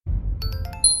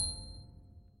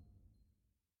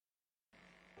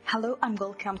Hello and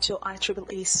welcome to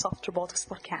IEEE Soft Robotics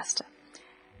Podcast.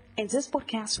 In this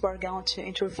podcast, we're going to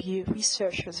interview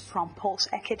researchers from both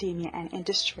academia and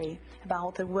industry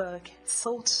about their work,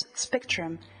 thoughts,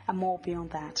 spectrum, and more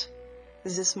beyond that.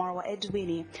 This is Marwa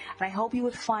Edwini, and I hope you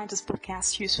will find this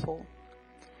podcast useful.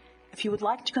 If you would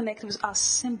like to connect with us,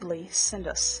 simply send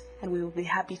us, and we will be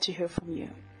happy to hear from you.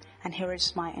 And here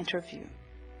is my interview.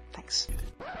 Thanks.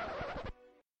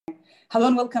 Hello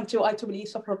and welcome to IEEE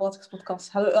Soft Robotics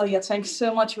Podcast. Hello, Elliot. Thanks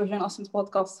so much for joining us in this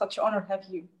podcast. Such an honor to have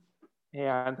you.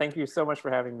 Yeah, and thank you so much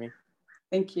for having me.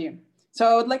 Thank you. So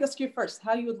I would like to ask you first,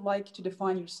 how you would like to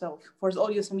define yourself for the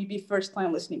audience and maybe first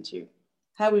time listening to you.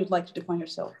 How would you like to define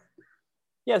yourself?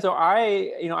 Yeah, so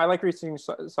I like researching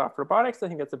soft robotics. I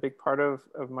think that's a big part of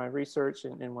my research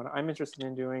and what I'm interested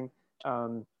in doing.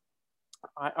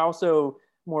 I also,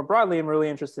 more broadly, am really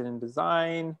interested in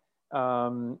design.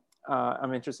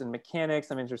 I'm interested in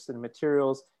mechanics. I'm interested in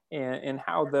materials and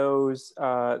how those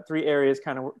three areas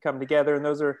kind of come together. And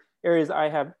those are areas I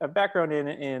have a background in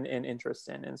and interest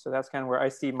in. And so that's kind of where I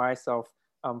see myself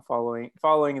following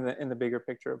in the bigger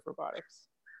picture of robotics.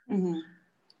 Mm-hmm.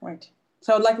 Right.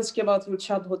 So I'd like to ask you about your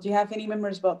childhood. Do you have any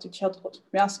memories about your childhood?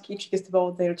 We ask each guest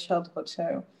about their childhood.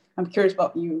 So I'm curious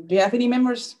about you. Do you have any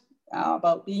memories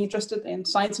about being interested in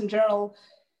science in general?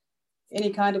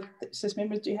 Any kind of such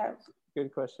memories do you have?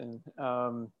 Good question.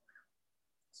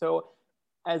 So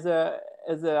as a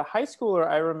high schooler,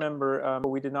 I remember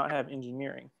we did not have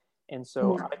engineering. And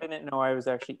so I didn't know I was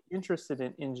actually interested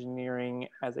in engineering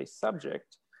as a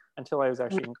subject until I was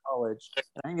actually in college.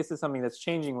 And I think this is something that's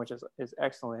changing, which is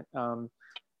excellent. And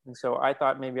so I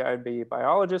thought maybe I'd be a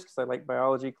biologist because I like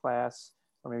biology class,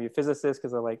 or maybe a physicist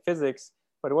because I like physics.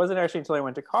 But it wasn't actually until I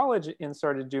went to college and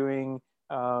started doing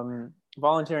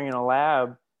volunteering in a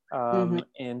lab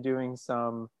and doing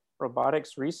some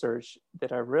robotics research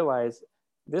that I realized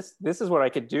this is what I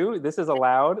could do. This is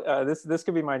allowed. This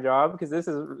could be my job because this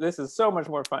is so much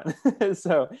more fun.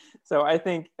 so I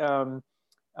think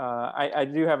I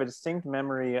do have a distinct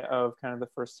memory of kind of the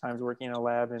first times working in a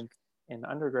lab in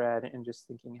undergrad and just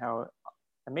thinking how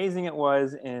amazing it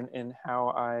was and how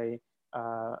I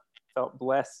felt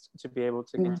blessed to be able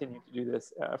to continue to do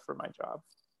this for my job.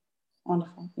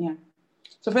 Wonderful. Yeah.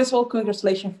 So first of all,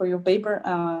 congratulations for your paper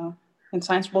in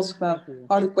Science Robotics about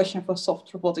hard question for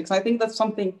soft robotics. I think that's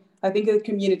something, I think the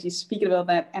community is speaking about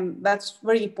that, and that's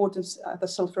very important, the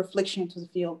self-reflection to the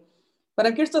field. But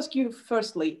I'm curious to ask you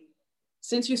firstly,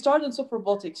 since you started in soft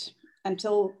robotics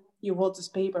until you wrote this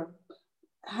paper,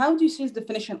 how do you see the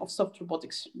definition of soft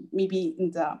robotics? Maybe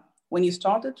when you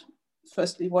started,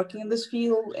 firstly working in this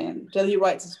field and till you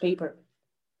write this paper.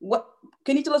 What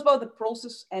can you tell us about the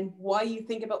process and why you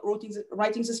think about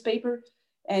writing this paper,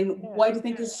 and why do you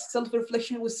think this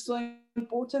self-reflection was so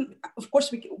important? Of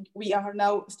course, we are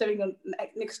now stepping on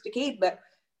next decade, but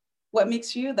what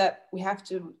makes you that we have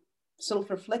to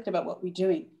self-reflect about what we're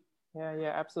doing?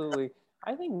 Yeah, absolutely.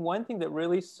 I think one thing that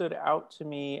really stood out to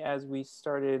me as we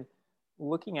started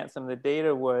looking at some of the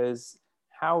data was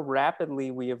how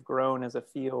rapidly we have grown as a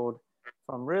field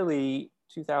from really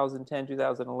 2010,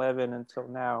 2011 until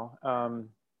now,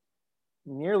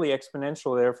 nearly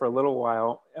exponential there for a little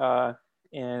while.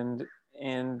 And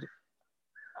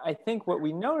I think what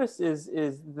we notice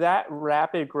is that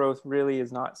rapid growth really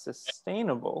is not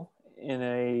sustainable in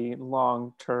a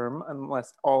long term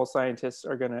unless all scientists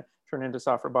are going to turn into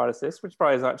soft roboticists, which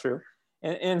probably is not true.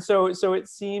 And so it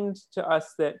seemed to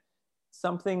us that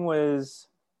something was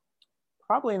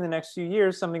probably in the next few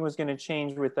years, something was going to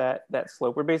change with that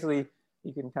slope. We're basically,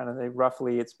 you can kind of say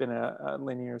roughly, it's been a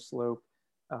linear slope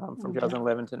from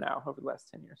 2011 to now over the last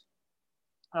 10 years.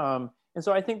 And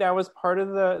so I think that was part of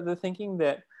the thinking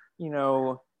that,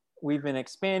 we've been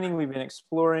expanding, we've been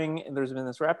exploring, and there's been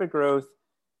this rapid growth.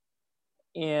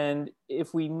 And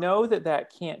if we know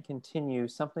that can't continue,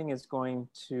 something is going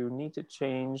to need to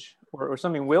change, or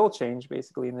something will change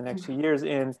basically in the next few years.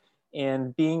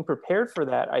 And being prepared for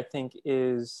that, I think,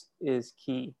 is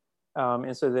key.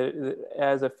 And so that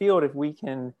as a field, if we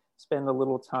can spend a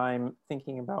little time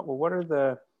thinking about, well, what are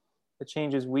the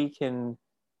changes we can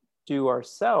do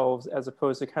ourselves as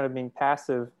opposed to kind of being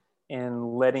passive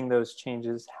and letting those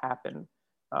changes happen.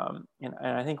 And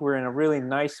I think we're in a really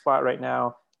nice spot right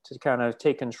now to kind of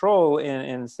take control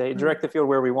and say, direct the field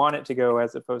where we want it to go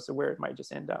as opposed to where it might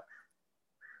just end up.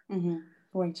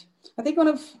 Right. I think one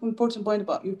of the important point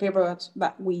about your paper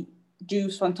that we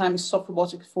do sometimes soft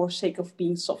robotics for sake of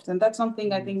being soft. And that's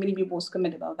something I think many people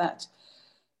comment about that.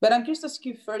 But I'm curious to ask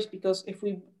you first, because if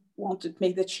we want to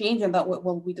make the change, and that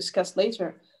will we discuss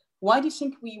later, why do you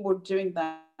think we were doing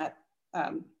that?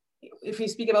 If we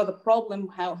speak about the problem,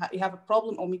 how you have a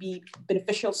problem or maybe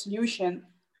beneficial solution,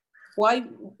 why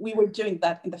we were doing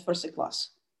that in the first class.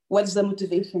 What's the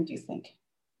motivation, do you think?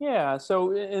 Yeah,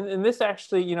 so in this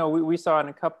actually, you know, we saw in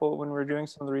a couple, when we were doing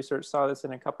some of the research, saw this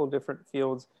in a couple of different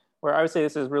fields where I would say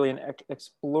this is really an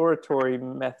exploratory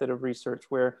method of research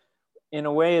where in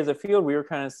a way as a field, we were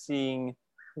kind of seeing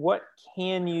what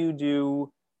can you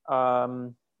do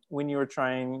when you're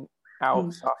trying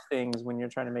out soft things, when you're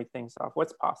trying to make things soft,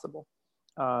 what's possible.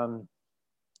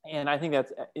 And I think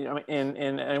that's, you know,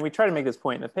 and we try to make this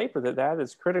point in the paper that that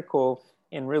is critical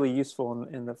and really useful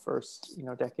in the first, you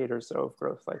know, decade or so of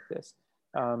growth like this.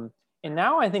 And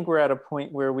now I think we're at a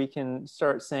point where we can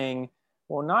start saying,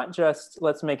 well, not just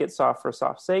let's make it soft for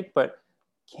soft's sake, but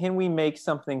can we make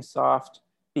something soft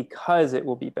because it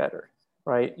will be better,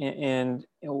 right?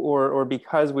 Or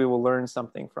because we will learn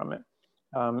something from it.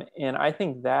 And I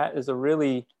think that is a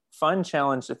really fun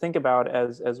challenge to think about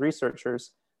as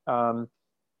researchers.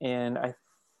 And I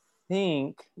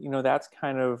think, you know, that's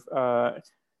kind of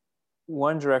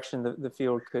one direction the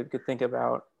field could think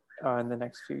about in the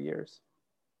next few years.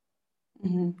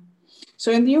 Mm-hmm.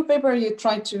 So in your paper, you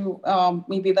try to,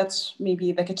 maybe that's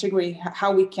maybe the category,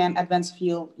 how we can advance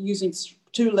field using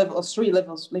three levels,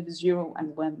 level 0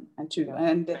 and 1 and 2.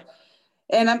 Yeah.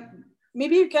 And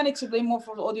maybe you can explain more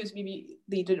for the audience, maybe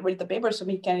they did read the paper, so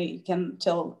maybe you can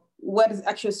tell what is the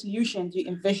actual solution do you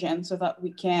envision so that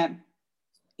we can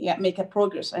make a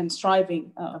progress and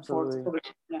striving for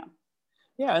progress.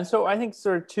 Yeah, and so I think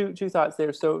sort of two thoughts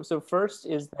there. So first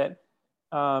is that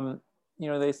you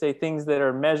know, they say things that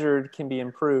are measured can be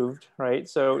improved, right?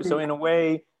 So in a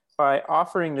way, by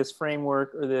offering this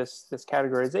framework or this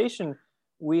categorization,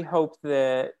 we hope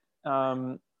that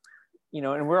you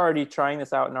know, and we're already trying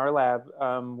this out in our lab,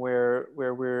 where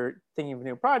we're thinking of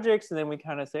new projects, and then we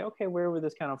kind of say, okay, where would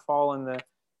this kind of fall in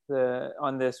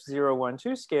on this 0, 1,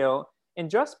 2 scale?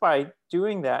 And just by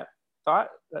doing that thought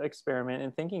experiment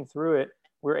and thinking through it,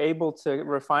 we're able to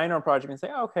refine our project and say,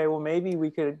 oh, okay, well, maybe we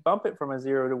could bump it from a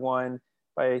 0 to 1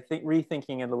 by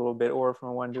rethinking it a little bit, or from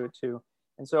a 1 to a 2.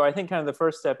 And so I think kind of the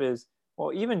first step is,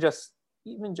 well, even just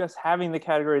having the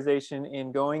categorization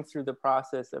and going through the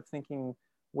process of thinking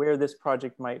where this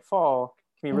project might fall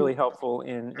can be really helpful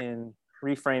in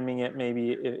reframing it,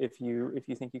 maybe if you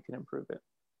think you can improve it.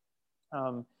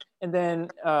 And then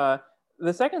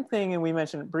the second thing, and we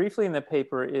mentioned briefly in the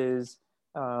paper, is,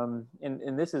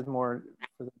 and this is more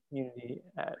for the community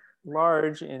at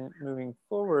large in moving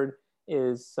forward,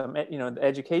 is some, you know, the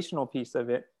educational piece of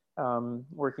it,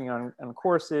 working on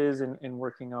courses and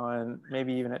working on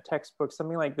maybe even a textbook,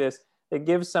 something like this, that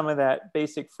gives some of that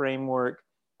basic framework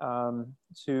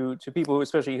to people who,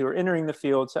 especially who are entering the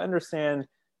field, to understand,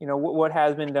 you know, what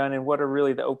has been done and what are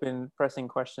really the open pressing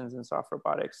questions in soft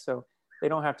robotics. So they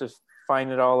don't have to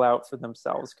find it all out for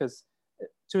themselves, because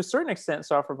to a certain extent,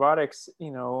 soft robotics,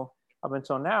 you know, up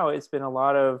until now, it's been a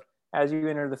lot of, as you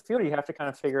enter the field, you have to kind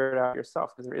of figure it out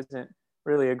yourself, because there isn't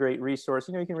really a great resource.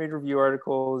 You know, you can read review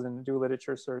articles and do a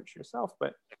literature search yourself,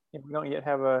 but if we don't yet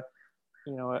have a,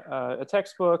 you know, a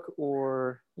textbook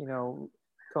or, you know,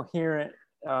 coherent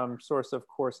source of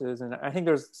courses. And I think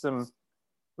there's some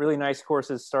really nice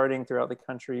courses starting throughout the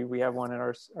country. We have one at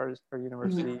our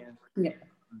university. And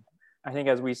I think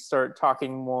as we start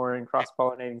talking more and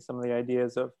cross-pollinating some of the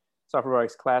ideas of soft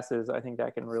robotics classes, I think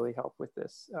that can really help with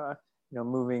this, you know,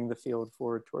 moving the field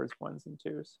forward towards 1s and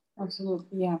 2s.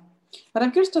 Absolutely, yeah. But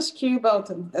I'm curious to ask you about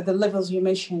the levels you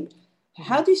mentioned.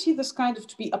 How do you see this kind of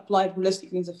to be applied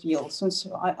realistically in the field? Since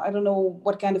I don't know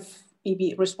what kind of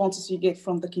maybe responses you get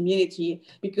from the community,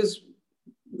 because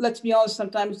let's be honest,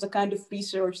 sometimes the kind of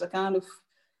research, the kind of,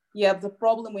 the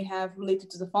problem we have related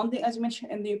to the funding, as you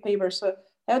mentioned in the paper. So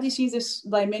how do you see this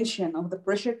dimension of the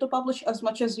pressure to publish as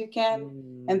much as you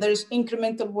can? And there's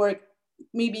incremental work,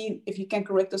 maybe if you can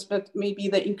correct us, but maybe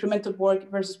the incremental work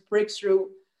versus breakthrough.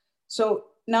 So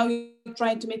now you're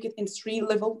trying to make it in 3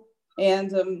 level.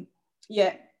 And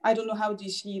I don't know, how do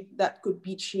you see that could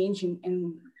be changing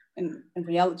in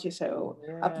reality? So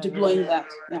deploying that,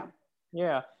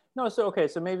 Yeah. No, so, okay,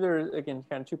 so maybe there's, again,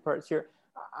 kind of 2 parts here.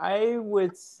 I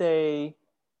would say,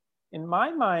 in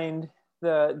my mind,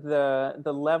 the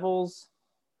levels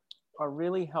are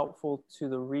really helpful to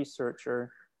the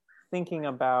researcher thinking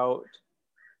about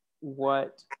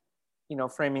what, you know,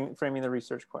 framing the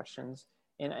research questions.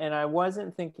 And I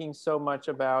wasn't thinking so much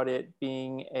about it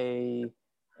being a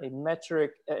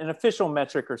metric, an official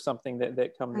metric or something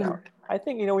that comes out. I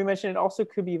think, you know, we mentioned it also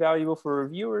could be valuable for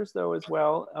reviewers though as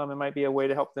well. It might be a way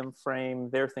to help them frame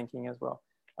their thinking as well.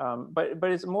 But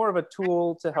it's more of a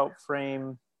tool to help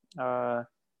frame what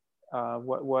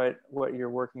you're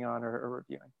working on or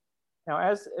reviewing. Now,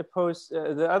 as opposed,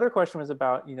 the other question was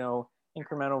about, you know,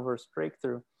 incremental versus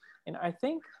breakthrough. And I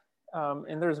think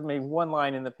and there's maybe one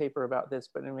line in the paper about this,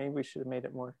 but maybe we should have made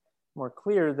it more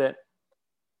clear that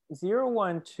 0,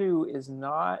 1, 2 is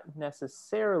not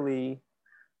necessarily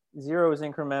 0 is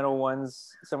incremental,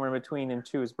 1's somewhere in between, and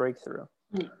 2 is breakthrough.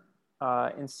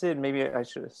 In SID, maybe I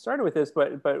should have started with this,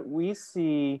 but we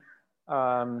see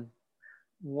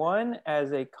 1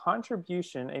 as a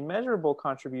contribution, a measurable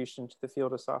contribution to the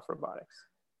field of soft robotics,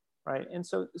 right? And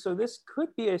so this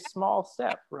could be a small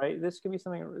step, right? This could be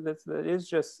something that is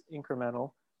just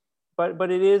incremental,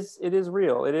 but it is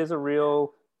real. It is a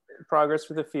real progress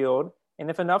for the field. And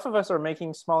if enough of us are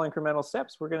making small incremental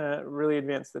steps, we're going to really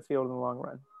advance the field in the long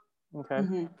run.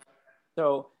 Okay.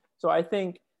 So I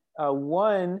think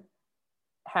 1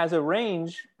 has a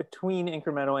range between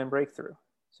incremental and breakthrough.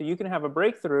 So you can have a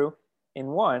breakthrough in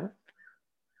 1.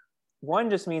 1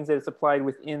 just means that it's applied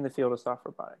within the field of soft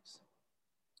robotics.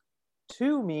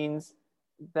 2 means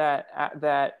that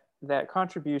that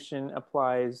contribution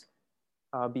applies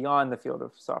beyond the field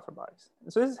of soft robotics.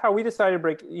 So this is how we decided to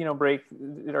break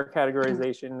our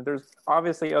categorization. There's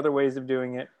obviously other ways of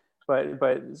doing it,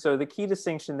 but so the key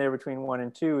distinction there between 1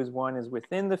 and 2 is 1 is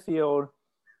within the field,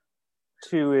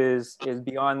 2 is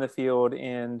beyond the field,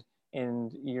 and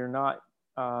you're not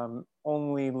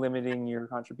only limiting your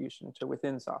contribution to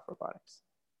within soft robotics.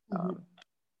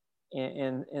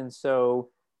 And so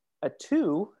a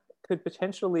 2 could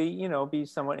potentially, be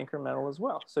somewhat incremental as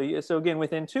well. So again,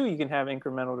 within 2, you can have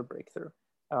incremental to breakthrough.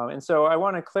 And so I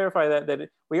want to clarify that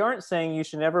we aren't saying you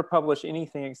should never publish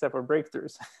anything except for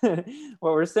breakthroughs.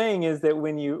 What we're saying is that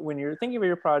when you're thinking of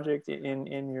your project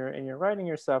and you're writing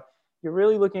your stuff, you're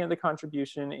really looking at the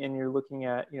contribution, and you're looking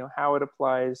at how it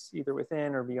applies either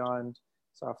within or beyond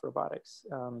soft robotics.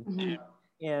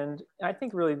 And I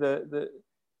think really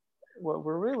what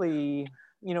we're really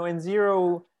in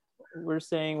 0, we're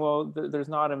saying, well, there's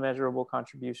not a measurable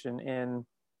contribution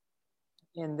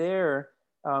in there.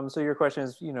 So your question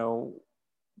is,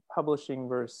 publishing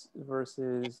versus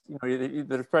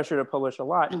there's pressure to publish a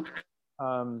lot.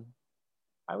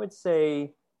 I would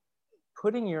say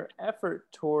putting your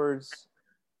effort towards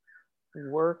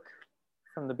work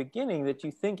from the beginning that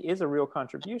you think is a real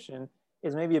contribution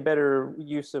is maybe a better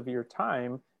use of your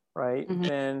time, right?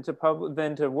 Than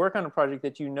to work on a project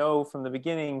that from the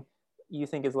beginning you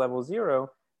think is level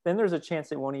 0. Then there's a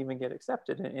chance it won't even get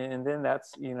accepted, and then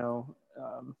that's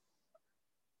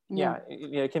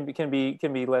it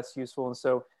can be less useful. And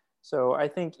so I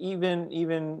think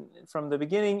even from the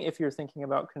beginning, if you're thinking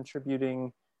about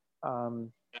contributing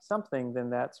something, then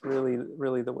that's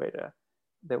really the way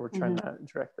that we're trying to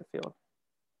direct the field.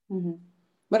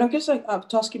 But I guess I'm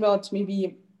talking about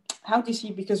maybe how do you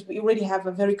see, because we already have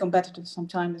a very competitive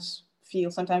sometimes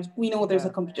field. Sometimes we know there's a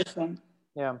competition,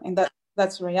 and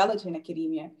that's reality in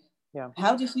academia.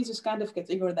 How do you see this kind of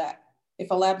category that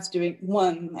if a lab is doing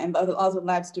 1 and the other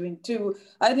lab's doing 2,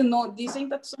 I don't know, do you think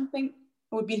that's something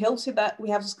would be healthy that we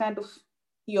have this kind of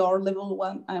your level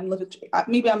 1, I'm level 2?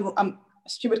 Maybe I'm a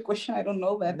stupid question, I don't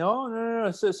know that.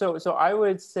 No. So I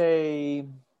would say,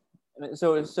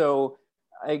 so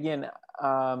again,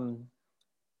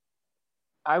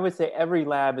 I would say every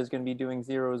lab is going to be doing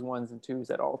 0s, 1s, and 2s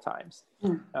at all times.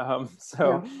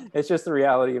 It's just the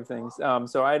reality of things.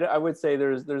 So I would say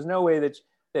there's no way that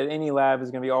any lab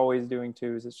is going to be always doing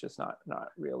 2s. It's just not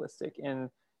realistic. And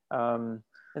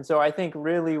so I think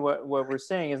really what we're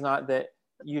saying is not that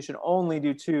you should only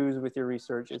do 2s with your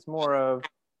research. It's more of,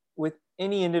 with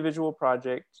any individual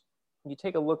project, you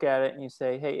take a look at it and you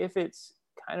say, hey, if it's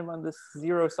kind of on the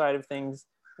 0 side of things,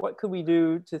 what could we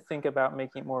do to think about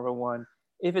making it more of a 1?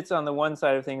 If it's on the 1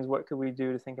 side of things, what could we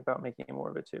do to think about making it more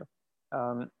of a 2?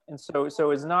 And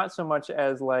so it's not so much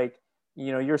as like,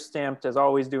 you're stamped as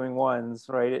always doing 1s,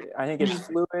 right? I think it's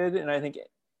fluid, and I think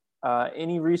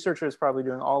any researcher is probably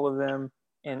doing all of them,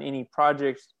 and any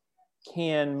project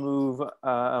can move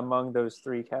among those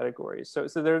 3 categories. So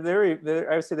they're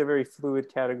I would say they're very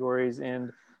fluid categories,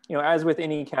 and as with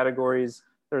any categories,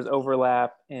 there's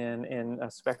overlap and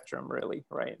a spectrum, really,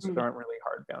 right? So there aren't really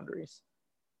hard boundaries.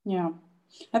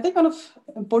 I think one of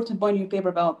important point in your paper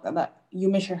about that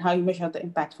how you measure the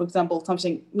impact. For example,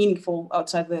 something meaningful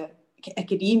outside the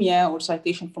academia or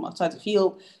citation from outside the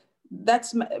field,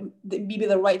 that's maybe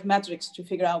the right metrics to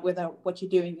figure out whether what you're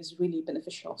doing is really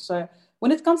beneficial. So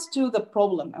when it comes to the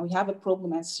problem, and we have a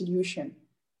problem and solution,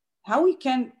 how we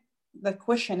can, the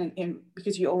question,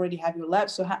 because you already have your lab,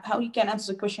 so how you can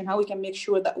answer the question, how we can make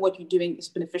sure that what you're doing is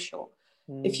beneficial.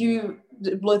 If you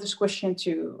deploy this question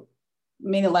to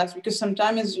many labs, because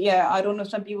sometimes, I don't know,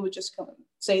 some people would just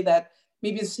say that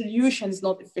maybe the solution is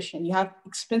not efficient. You have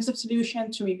expensive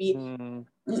solution to maybe,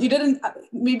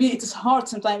 maybe it is hard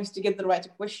sometimes to get the right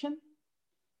question.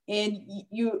 and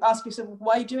you ask yourself,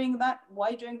 why doing that?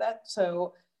 Why doing that?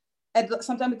 So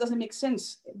sometimes it doesn't make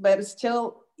sense, but it's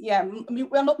still, yeah, I mean,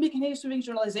 we're not making any specific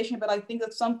generalization, but I think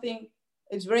that's something,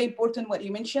 it's very important what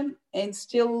you mentioned, and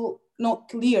still not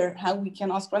clear how we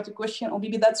can ask right question, or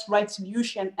maybe that's right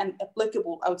solution and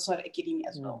applicable outside academia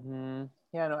as well. Mm-hmm.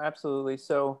 Yeah, no, absolutely.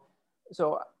 So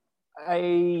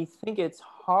I think it's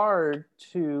hard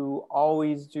to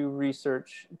always do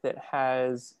research that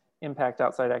has impact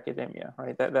outside academia,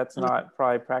 right? That's not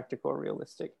probably practical or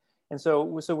realistic. And so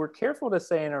we're careful to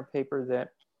say in our paper that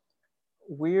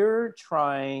we're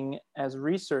trying as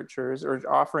researchers, or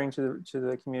offering to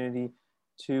the community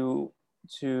it's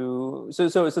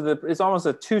almost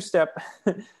a two-step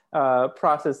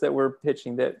process that we're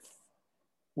pitching, that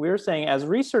we're saying as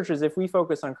researchers, if we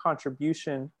focus on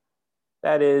contribution,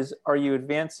 that is, are you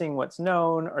advancing what's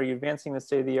known? Are you advancing the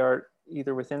state of the art,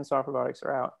 either within soft robotics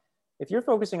or out? If you're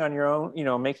focusing on your own,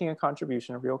 making a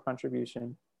contribution, a real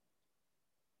contribution,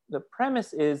 the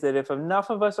premise is that if enough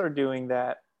of us are doing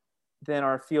that, then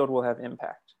our field will have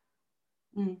impact.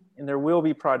 Mm. And there will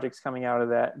be projects coming out of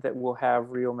that will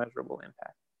have real measurable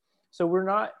impact. So we're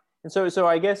not, and so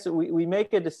I guess we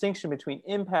make a distinction between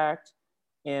impact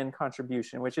and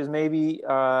contribution, which is maybe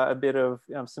a bit of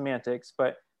semantics,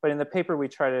 but in the paper we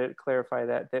try to clarify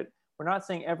that we're not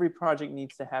saying every project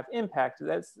needs to have impact.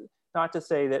 That's not to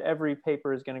say that every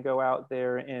paper is going to go out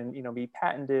there and be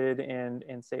patented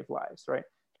and save lives, right?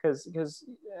 Because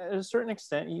at a certain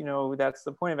extent, that's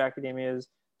the point of academia, is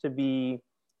to be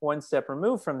one step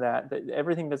removed from that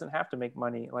everything doesn't have to make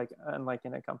money, unlike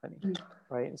in a company,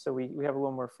 right? And so we have a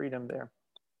little more freedom there.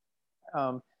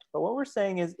 But what we're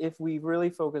saying is, if we really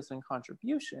focus on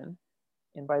contribution,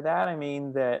 and by that I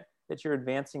mean that you're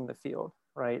advancing the field,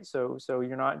 right? So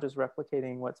you're not just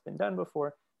replicating what's been done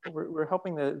before, but we're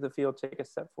helping the field take a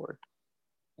step forward.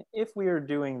 If we are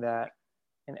doing that,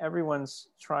 and everyone's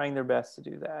trying their best to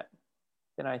do that,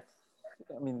 then I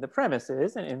mean, the premise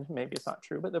is, and maybe it's not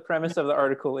true, but the premise of the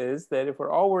article is that if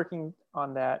we're all working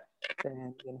on that,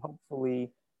 then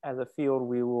hopefully as a field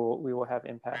we will have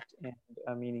impact and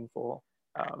a meaningful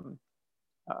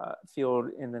field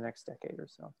in the next decade or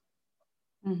so.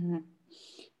 Mm-hmm.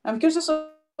 I'm curious to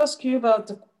ask you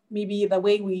about maybe the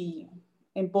way we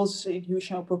impose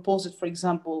solution or propose it. For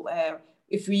example,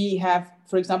 if we have,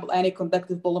 for example, any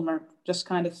conductive polymer, just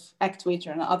kind of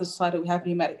actuator, and on the other side we have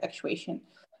pneumatic actuation.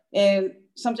 And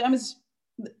sometimes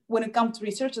when it comes to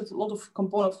research, there's a lot of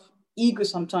component of ego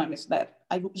sometimes, that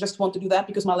I just want to do that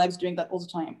because my lab's doing that all the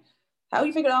time. How do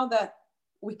you figure out that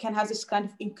we can have this kind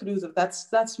of inclusive,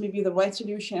 that's maybe the right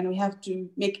solution, and we have to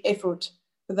make effort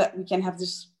so that we can have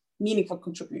this meaningful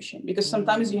contribution? Because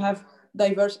sometimes you have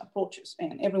diverse approaches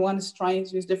and everyone is trying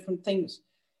to use different things.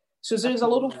 So there's a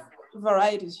lot of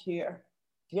varieties here.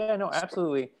 Yeah, no,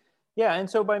 absolutely. Yeah, and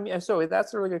so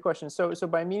that's a really good question. So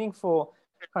by meaningful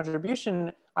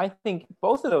contribution, I think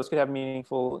both of those could have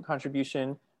meaningful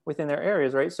contribution within their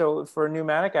areas, right? So for a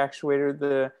pneumatic actuator,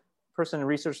 the person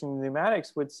researching the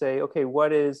pneumatics would say, okay,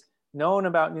 what is known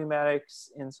about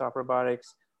pneumatics in soft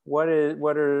robotics?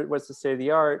 What's the state of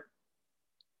the art?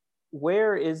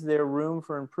 Where is there room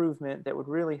for improvement that would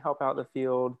really help out the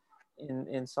field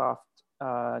in soft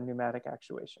pneumatic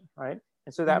actuation, right?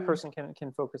 And so that person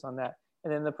can focus on that.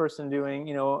 And then the person doing,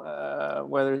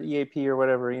 whether EAP or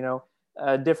whatever,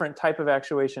 a different type of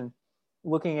actuation,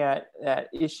 looking at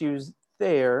issues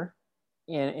there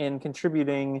and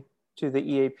contributing to the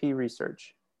EAP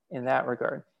research in that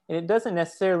regard. And it doesn't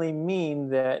necessarily mean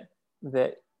that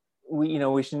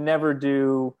we should never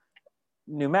do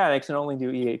pneumatics and only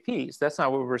do EAPs. That's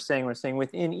not what we're saying. We're saying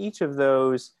within each of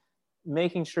those,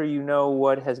 making sure you know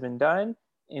what has been done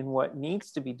and what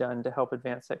needs to be done to help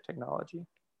advance that technology.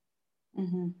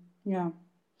 Mm-hmm. Yeah.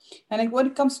 And when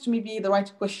it comes to maybe the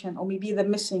right question, or maybe the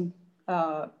missing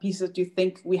pieces, do you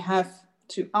think we have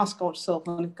to ask ourselves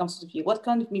when it comes to the field? What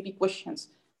kind of maybe questions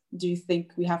do you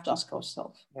think we have to ask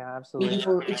ourselves? Yeah, absolutely. Maybe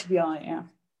for HBI, yeah.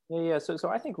 Yeah. So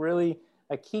I think really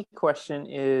a key question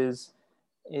is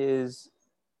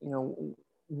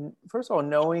first of all,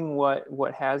 knowing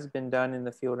what has been done in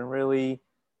the field, and really,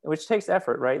 which takes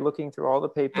effort, right? Looking through all the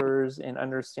papers and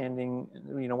understanding,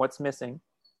 what's missing.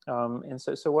 And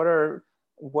so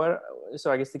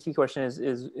I guess the key question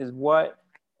is what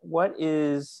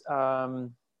is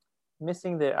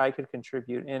missing that I could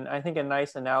contribute? And I think a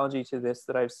nice analogy to this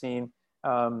that I've seen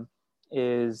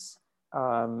is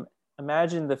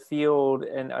imagine the field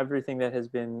and everything that has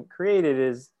been created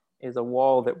is a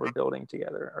wall that we're building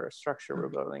together, or a structure we're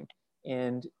building.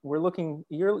 And we're looking,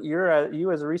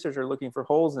 you as a researcher are looking for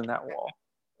holes in that wall.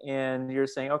 And you're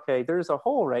saying, okay, there's a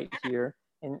hole right here.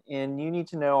 and you need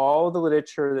to know all the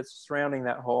literature that's surrounding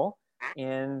that hole,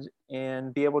 and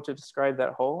be able to describe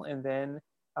that hole, and then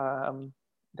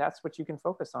that's what you can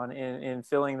focus on in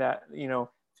filling that,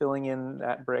 filling in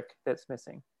that brick that's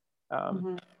missing.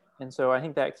 And so I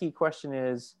think that key question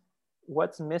is,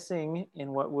 what's missing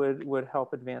and what would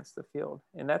help advance the field?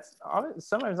 And that's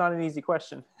sometimes not an easy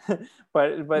question,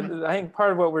 but I think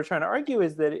part of what we're trying to argue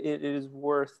is that it is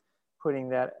worth putting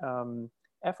that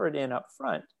effort in up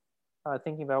front,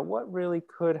 thinking about what really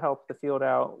could help the field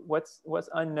out, what's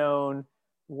unknown,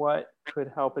 what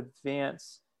could help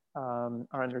advance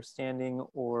our understanding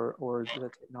or the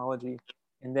technology,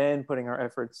 and then putting our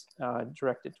efforts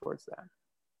directed towards that.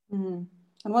 And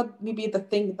what may be the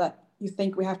thing that you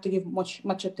think we have to give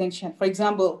much attention? For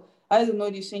example, I don't know,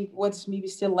 do you think what's maybe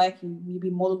still lacking, maybe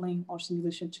modeling or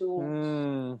simulation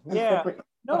tool? Yeah,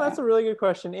 no, that's a really good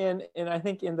question. And I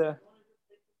think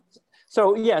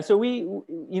so we,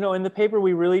 in the paper,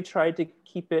 we really tried to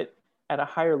keep it at a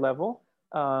higher level.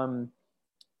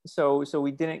 So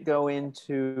we didn't go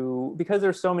into, because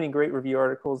there's so many great review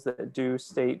articles that do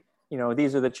state,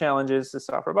 these are the challenges to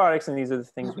soft robotics, and these are the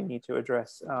things we need to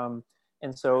address.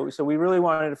 And so we really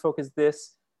wanted to focus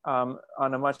this on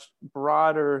a much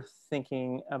broader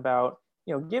thinking about,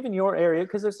 given your area,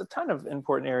 because there's a ton of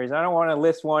important areas. I don't want to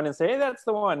list one and say, hey, that's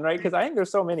the one, right? Because I think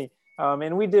there's so many.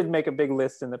 And we did make a big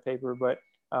list in the paper, but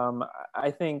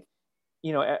I think,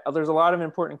 there's a lot of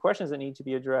important questions that need to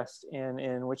be addressed,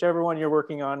 and whichever one you're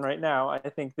working on right now, I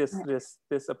think this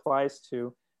applies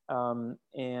to, and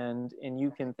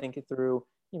you can think it through,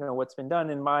 what's been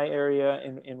done in my area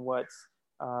and what's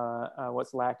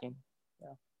lacking.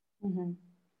 Yeah.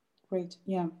 Great.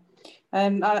 Yeah,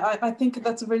 and I think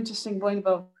that's a very interesting point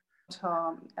about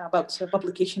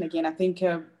publication again. I think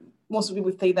most of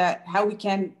people say that how we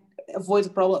can avoid the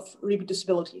problem of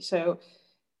reproducibility. So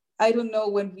I don't know,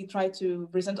 when we try to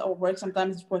present our work,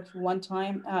 sometimes it's worked for one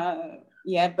time.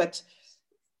 But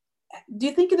do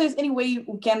you think there's any way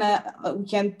we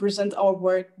can present our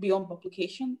work beyond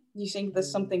publication? Do you think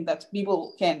there's something that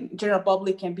general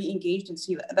public can be engaged and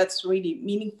see that that's really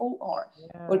meaningful, or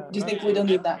do you think we don't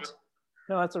need that?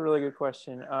 No, that's a really good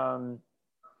question.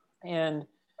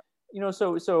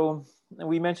 So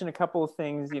we mentioned a couple of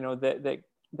things,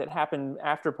 that happen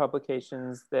after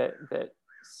publications that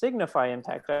signify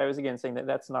impact. I was again saying that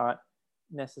that's not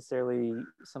necessarily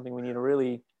something we need to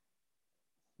really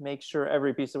make sure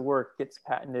every piece of work gets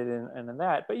patented and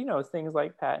that, but things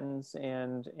like patents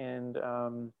and in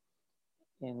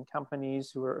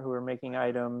companies who are making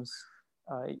items,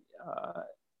 and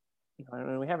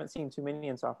we haven't seen too many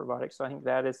in soft robotics. So I think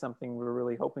that is something we're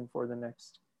really hoping for the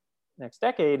next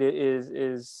decade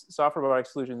is soft robotic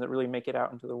solutions that really make it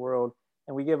out into the world.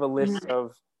 And we give a list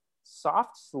of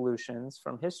soft solutions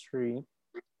from history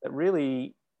that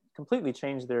really completely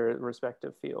changed their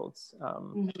respective fields.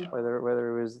 Whether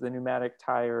it was the pneumatic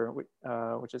tire,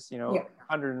 which is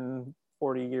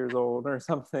 140 years old or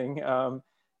something,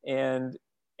 and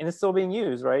it's still being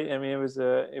used, right? I mean,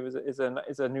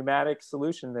 it's a pneumatic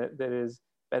solution that is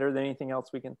better than anything else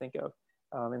we can think of.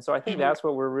 And so I think that's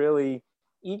what we're really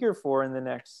eager for in the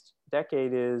next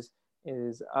decade is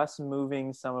us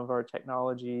moving some of our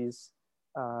technologies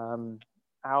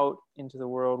out into the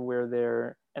world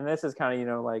where and this is kind of,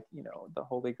 the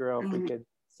holy grail. If we could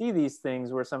see these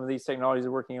things where some of these technologies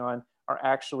we're working on are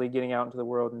actually getting out into the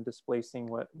world and displacing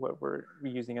what we're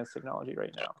using as technology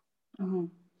right now.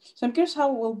 So I'm curious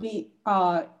how will be,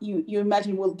 you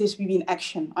imagine, will this be in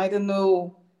action? I don't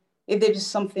know if there is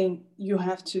something you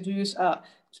have to do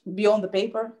beyond the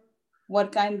paper,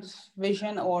 what kind of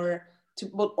vision, or to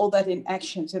put all that in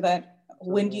action, so that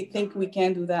when do you think we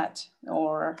can do that?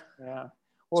 Or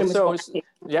well,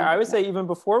 I would say even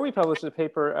before we published the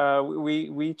paper,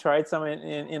 we tried some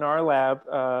in our lab,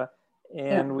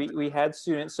 and we had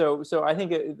students. So I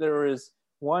think there was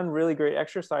one really great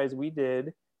exercise we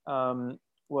did,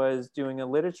 was doing a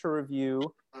literature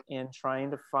review and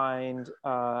trying to find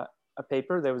a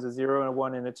paper that was a 0 and a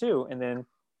 1 and a 2, and then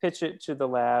pitch it to the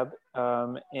lab,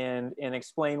 and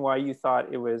explain why you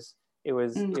thought it was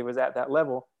at that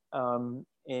level, and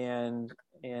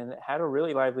had a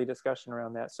really lively discussion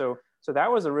around that. So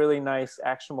that was a really nice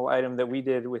actionable item that we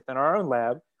did within our own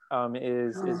lab,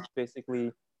 is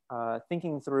basically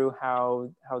thinking through how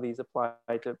these apply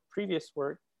to previous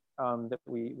work that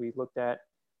we looked at.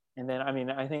 And then,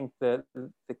 I think the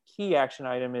key action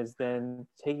item is then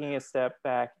taking a step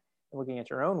back and looking at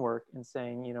your own work and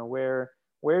saying,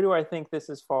 where do I think this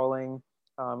is falling?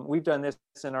 We've done this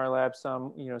in our lab.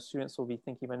 Some, students will be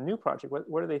thinking about a new project.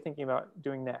 What are they thinking about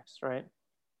doing next, right?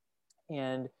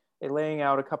 And they're laying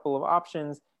out a couple of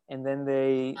options and then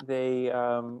they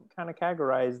kind of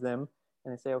categorize them,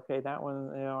 and they say, okay, that one,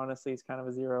 you know, honestly is kind of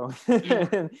a 0.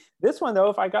 And this one though,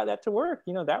 if I got that to work,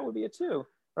 you know, that would be a 2,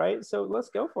 right? So let's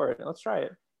go for it, let's try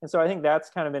it. And so I think that's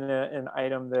kind of an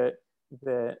item that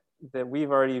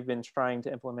we've already been trying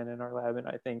to implement in our lab, and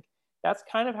I think that's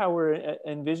kind of how we're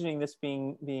envisioning this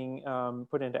being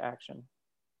put into action.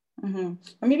 And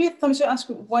maybe Thomas, to ask,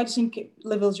 why do you think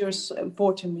level 0 is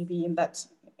important? Maybe in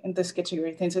this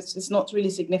category, since it's not really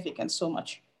significant so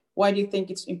much. Why do you think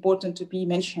it's important to be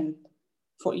mentioned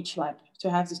for each lab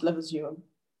to have this level 0?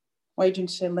 Why don't you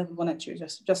say level 1 and 2?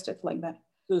 Just it like that.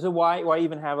 So why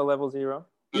even have a level 0?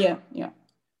 Yeah.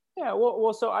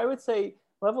 Well, so I would say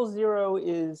level 0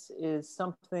 is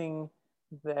something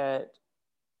that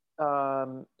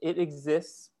it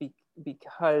exists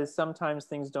because sometimes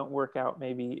things don't work out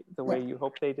maybe the way you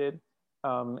hope they did,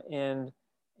 and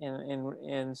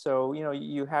so, you know,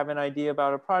 you have an idea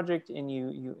about a project, and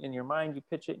you in your mind you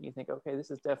pitch it and you think, okay, this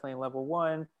is definitely level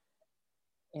 1,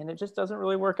 and it just doesn't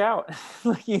really work out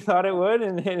like you thought it would,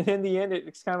 and in the end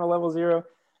it's kind of level 0.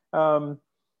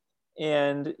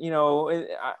 And, you know,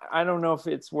 I don't know if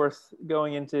it's worth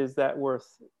going into, is that worth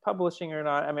publishing or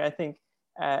not? I mean, I think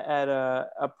at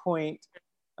a point,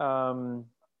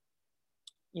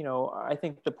 you know, I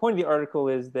think the point of the article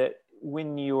is that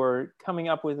when you're coming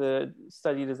up with a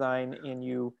study design and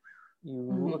you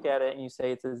look at it and you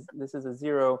say this is a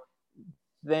 0,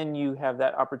 then you have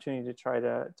that opportunity to try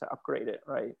to upgrade it,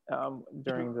 right,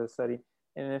 during the study.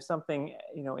 And if something,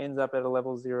 you know, ends up at a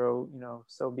level 0, you know,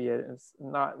 so be it. It's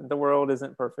not, the world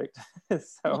isn't perfect.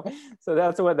 so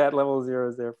that's what that level 0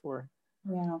 is there for.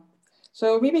 Yeah.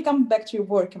 So maybe come back to your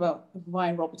work about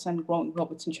Vine robots and grown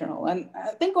robots in general. And I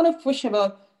think one of the question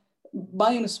about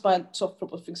bio-inspired soft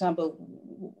robots, for example,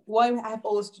 why we have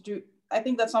always to do, I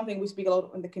think that's something we speak a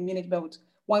lot in the community about,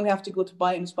 why we have to go to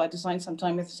bio-inspired design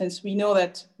sometimes, since we know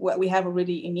that what we have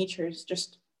already in nature is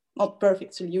just not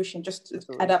perfect solution, just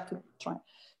adapt to try.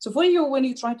 So for you, when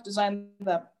you try to design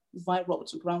the Vine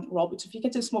robots or ground robots, if you can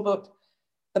tell us more about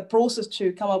the process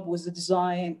to come up with the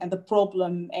design and the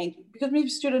problem, and because maybe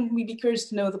student may be curious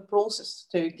to know the process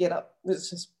to get up with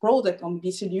this product or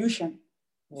maybe solution.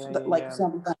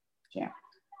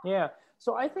 Yeah.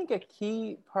 So I think a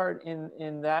key part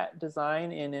in that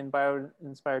design and in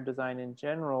bio-inspired design in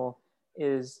general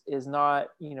is not,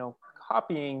 you know,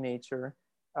 copying nature,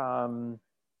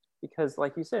 because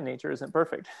like you said, nature isn't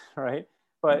perfect, right?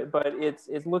 But it's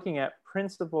looking at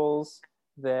principles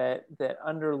that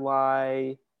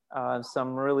underlie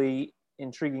some really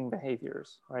intriguing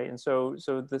behaviors, right? And so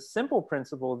the simple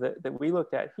principle that we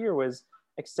looked at here was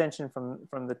extension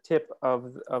from the tip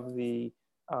of the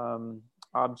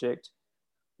object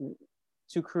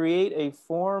to create a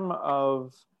form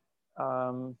of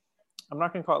I'm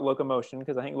not going to call it locomotion,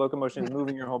 because I think locomotion is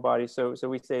moving your whole body. So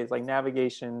we say it's like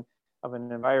navigation of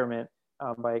an environment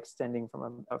by extending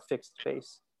from a fixed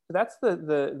base. So that's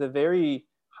the very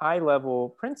high level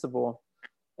principle.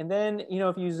 And then, you know,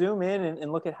 if you zoom in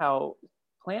and look at how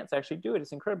plants actually do it,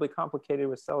 it's incredibly complicated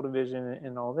with cell division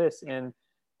and all this. And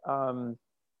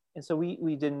so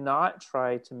we did not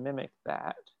try to mimic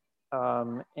that.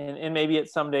 And maybe at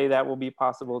someday that will be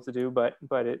possible to do, but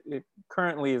it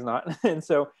currently is not. And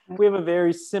so we have a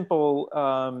very simple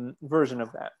version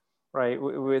of that, right?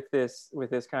 With this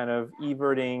kind of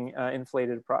everting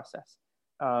inflated process.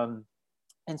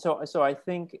 And so I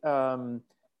think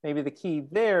maybe the key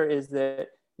there is that,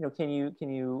 you know, can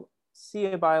you see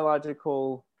a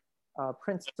biological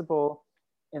principle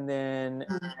and then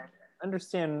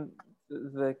understand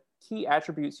the key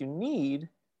attributes you need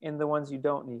and the ones you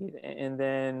don't need, and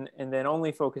then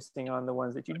only focusing on the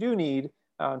ones that you do need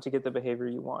to get the behavior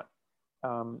you want,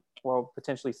 while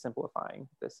potentially simplifying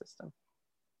the system.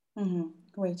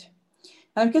 Great.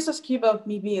 And I guess ask you about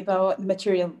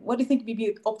material. What do you think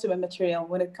maybe optimum material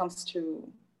when it comes to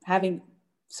having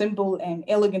simple and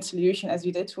elegant solution, as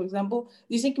you did, for example?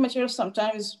 Do you think material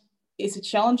sometimes is it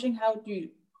challenging? How do you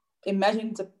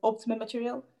imagine the optimum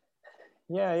material?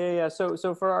 Yeah. So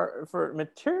for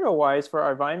material wise, for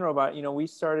our Vine robot, you know, we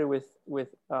started with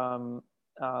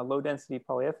low density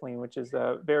polyethylene, which is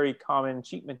a very common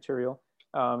cheap material,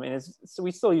 and so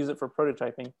we still use it for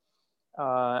prototyping.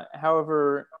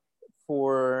 However,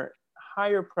 for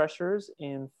higher pressures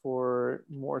and for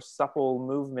more supple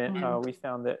movement, we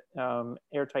found that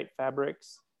airtight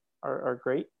fabrics are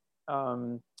great.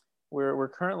 We're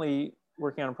currently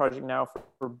working on a project now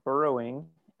for burrowing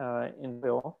in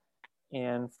Bill.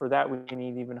 And for that, we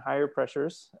need even higher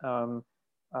pressures,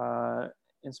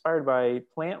 inspired by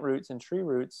plant roots and tree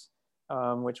roots,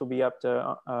 which will be up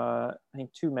to, I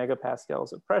think, 2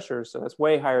 megapascals of pressure. So that's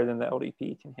way higher than the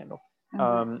LDP can handle.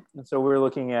 And so we're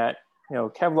looking at,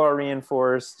 Kevlar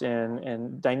reinforced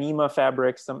and Dyneema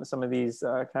fabrics, some of these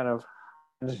kind of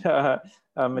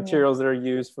materials that are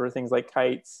used for things like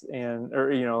kites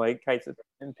like kites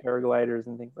and paragliders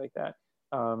and things like that.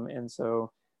 And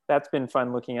so that's been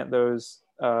fun looking at those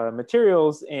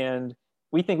materials, and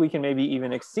we think we can maybe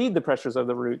even exceed the pressures of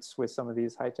the roots with some of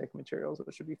these high-tech materials,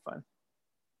 which should be fun.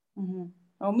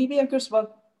 Or maybe I'm curious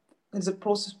about is the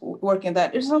process working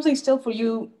that. Is something still for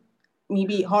you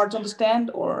maybe hard to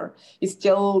understand, or is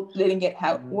still letting it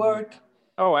how it work?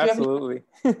 Oh, absolutely.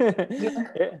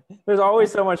 There's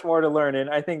always so much more to learn. And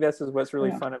I think this is what's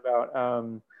really fun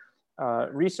about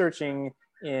researching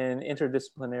in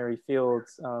interdisciplinary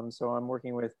fields. So I'm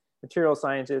working with material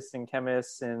scientists and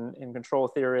chemists and control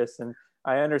theorists, and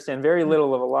I understand very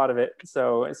little of a lot of it.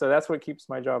 So that's what keeps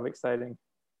my job exciting.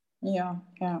 Yeah.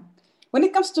 When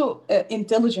it comes to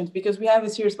intelligence, because we have a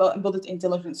series about embedded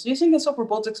intelligence, do you think in soft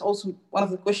robotics also one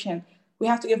of the questions, we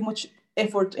have to give much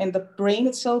effort in the brain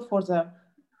itself or the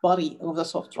body of the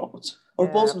soft robots, or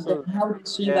both of them? How do you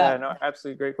see that? Yeah, no,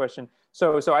 absolutely, great question.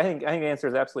 So I think the answer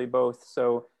is absolutely both.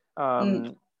 So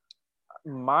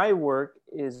my work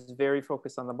is very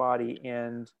focused on the body,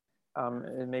 and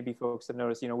maybe folks have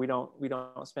noticed, we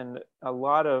don't spend a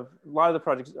lot of the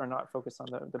projects are not focused on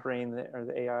the brain or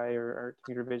the AI or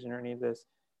computer vision or any of this.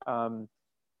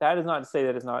 That is not to say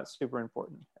that it's not super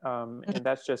important, and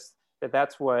that's just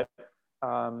that's what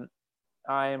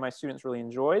I and my students really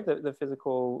enjoy, the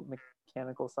physical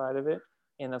mechanical side of it,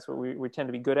 and that's what we tend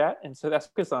to be good at, and so that's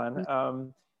focus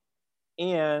on.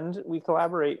 And we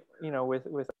collaborate,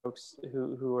 with folks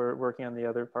who are working on the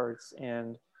other parts,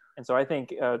 and so I think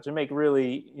to make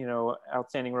really,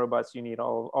 outstanding robots, you need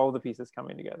all the pieces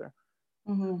coming together.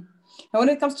 And when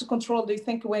it comes to control, do you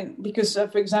think because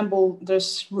for example,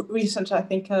 there's recent, I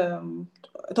think,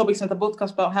 topics in the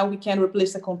podcast about how we can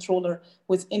replace the controller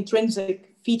with intrinsic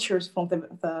features from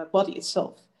the body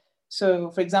itself. So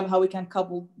for example, how we can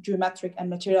couple geometric and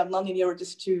material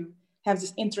nonlinearities to have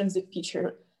this intrinsic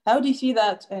feature. How do you see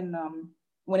that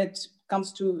when it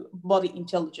comes to body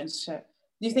intelligence?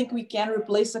 Do you think we can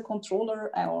replace the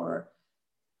controller, or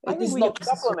I think we can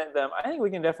supplement them? I think we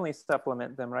can definitely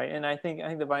supplement them, right? And I think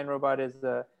the Vine robot is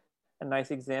a nice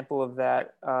example of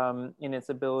that in its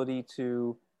ability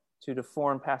to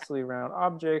deform passively around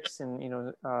objects, and we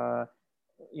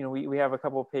have a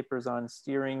couple of papers on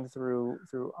steering through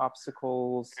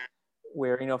obstacles,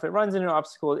 where if it runs into an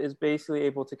obstacle, it's basically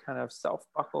able to kind of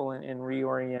self-buckle and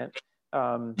reorient.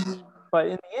 But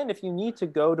in the end, if you need to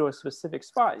go to a specific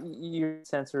spot, you use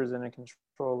sensors and a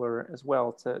controller as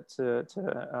well to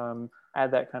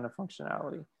add that kind of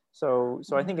functionality. So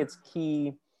I think it's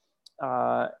key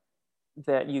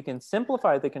that you can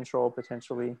simplify the control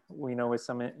potentially, with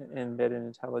some embedded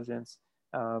intelligence.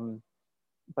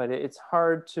 But it's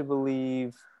hard to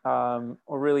believe or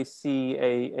really see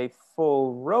a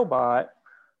full robot,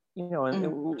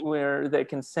 where that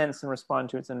can sense and respond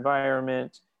to its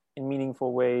environment in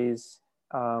meaningful ways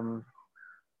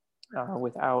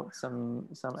without some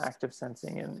active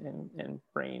sensing in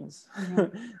brains.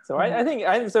 So I think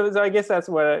I guess that's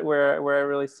where I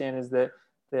really stand, is that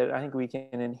I think we can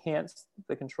enhance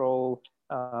the control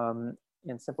and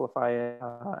simplify it.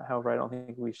 However, I don't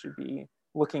think we should be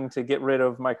looking to get rid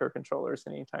of microcontrollers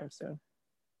anytime soon.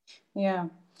 Yeah,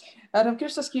 and I'm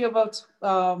curious to ask you about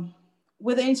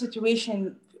whether in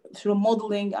situation through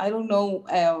modeling, I don't know,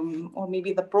 or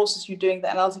maybe the process you're doing,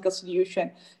 the analytical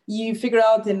solution, you figure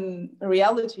out in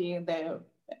reality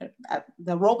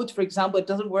the robot, for example, it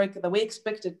doesn't work the way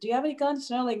expected. Do you have any kind of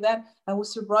scenario like that? I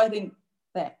was surprising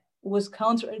that was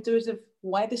counterintuitive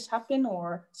why this happened,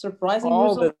 or surprising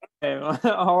all the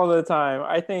time.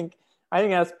 I think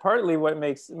that's partly what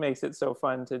makes it so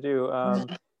fun to do.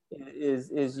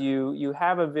 Is you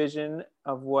have a vision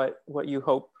of what you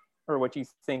hope or what you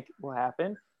think will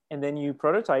happen, and then you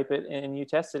prototype it and you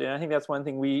test it. And I think that's one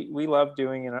thing we love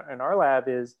doing in our lab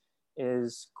is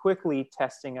quickly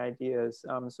testing ideas.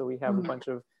 So we have a bunch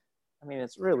of,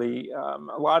 it's really a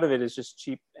lot of it is just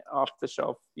cheap, off the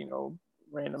shelf,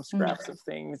 random scraps of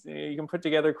things you can put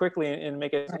together quickly and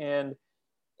make it.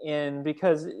 And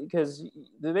because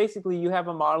basically you have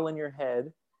a model in your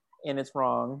head and it's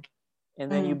wrong,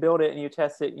 and then you build it and you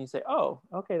test it and you say, oh,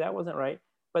 okay, that wasn't right.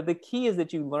 But the key is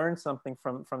that you learn something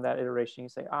from that iteration. You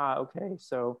say, okay,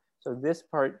 so this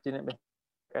part didn't behave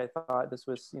like I thought. This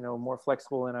was more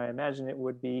flexible than I imagined it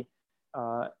would be.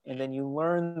 And then you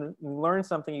learn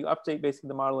something. You update basically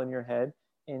the model in your head,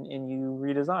 and you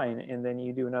redesign, and then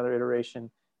you do another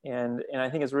iteration. And I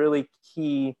think it's really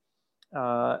key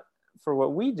for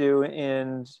what we do.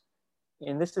 And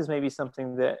this is maybe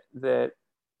something that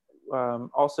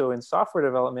also in software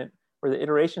development, where the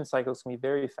iteration cycles can be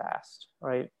very fast,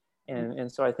 right?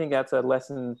 And so I think that's a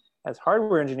lesson as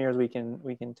hardware engineers we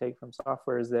can take from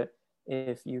software, is that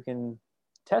if you can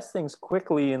test things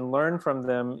quickly and learn from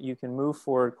them, you can move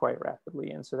forward quite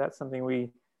rapidly. And so that's something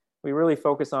we really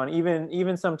focus on.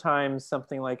 Even sometimes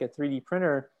something like a 3D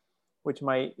printer, which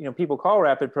might, people call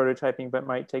rapid prototyping, but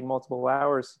might take multiple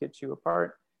hours to get you a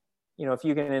part. If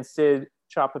you can instead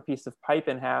chop a piece of pipe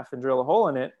in half and drill a hole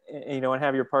in it, and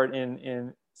have your part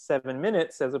in 7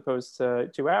 minutes as opposed to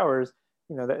 2 hours,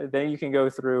 then you can go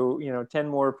through 10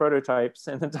 more prototypes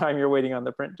in the time you're waiting on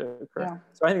the print to occur. Yeah.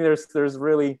 So I think there's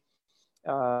really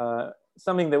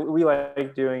something that we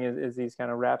like doing is these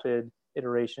kind of rapid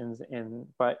iterations,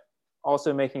 but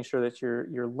also making sure that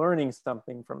you're learning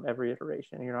something from every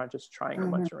iteration. You're not just trying a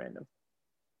bunch of random.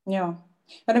 Yeah.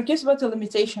 And I'm curious about the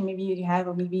limitation maybe you have,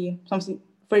 or maybe something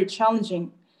very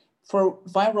challenging for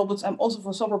Vine robots and also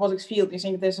for soft robotics field. You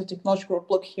think there's a technological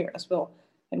block here as well,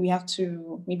 and we have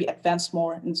to maybe advance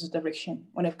more in this direction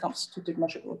when it comes to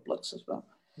technological blocks as well.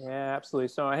 Yeah, absolutely.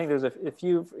 So I think there's a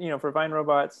few, for Vine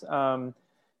robots,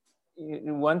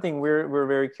 one thing we're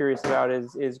very curious about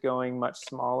is going much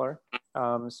smaller.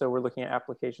 So we're looking at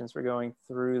applications for going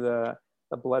through the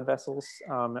blood vessels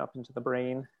up into the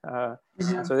brain.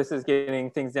 So this is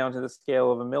getting things down to the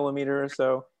scale of a millimeter or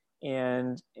so,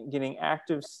 and getting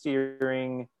active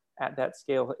steering at that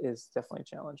scale is definitely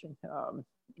challenging.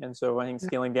 And so I think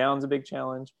scaling down is a big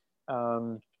challenge.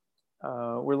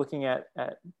 We're looking at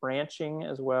branching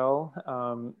as well.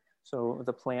 So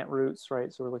the plant roots,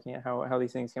 right? So we're looking at how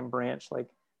these things can branch like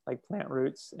plant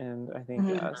roots. And I think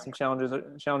some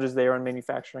challenges there on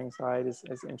manufacturing side is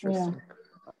interesting.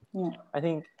 Yeah. I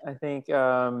think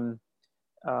the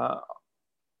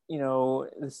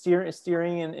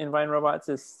steering in Vine robots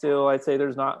is still, I'd say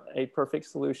there's not a perfect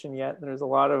solution yet. There's a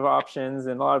lot of options,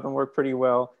 and a lot of them work pretty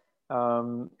well,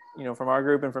 from our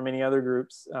group and from many other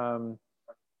groups.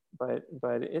 But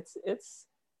it's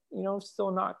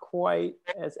still not quite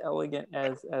as elegant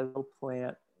as a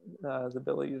plant, the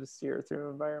ability to steer through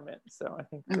an environment. So I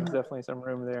think there's definitely some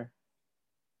room there.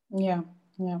 Yeah.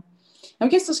 I'm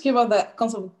curious to ask you about that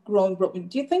concept of growing robot.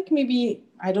 Do you think maybe,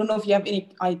 I don't know if you have any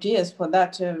ideas for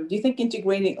that, do you think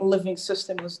integrating a living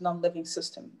system with non-living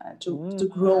system to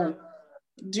grow,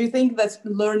 do you think that's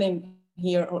learning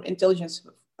here, or intelligence,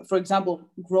 for example,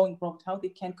 growing robot, how they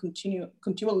can continue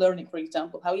learning, for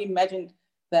example, how you imagine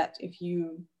that if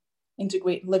you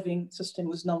integrate living system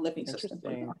with non-living system?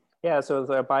 Yeah, so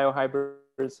it's a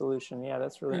biohybrid solution. Yeah,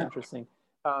 that's really interesting.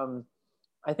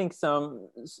 I think so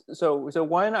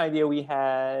one idea we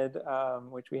had,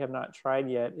 which we have not tried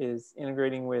yet, is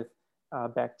integrating with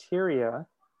bacteria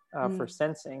for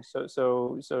sensing.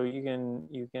 So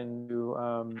you can do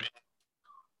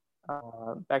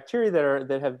bacteria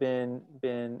that have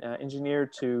been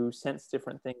engineered to sense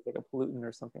different things, like a pollutant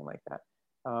or something like that,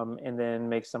 and then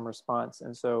make some response.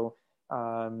 And so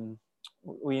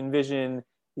we envision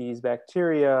these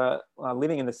bacteria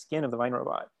living in the skin of the Vine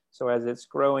robot. So as it's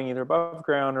growing either above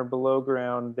ground or below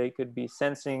ground, they could be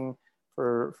sensing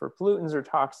for pollutants or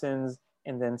toxins,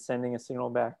 and then sending a signal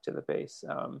back to the base.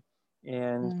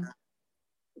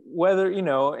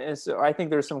 Whether, so I think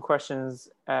there's some questions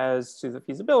as to the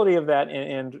feasibility of that,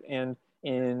 and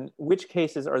in which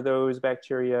cases are those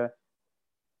bacteria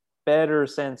better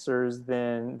sensors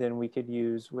than we could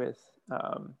use with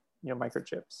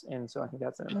microchips. And so I think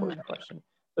that's an important question.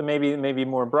 So maybe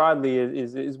more broadly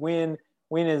is when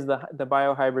is the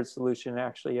biohybrid solution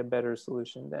actually a better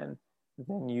solution than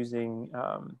using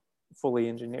fully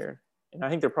engineered? And I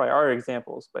think there probably are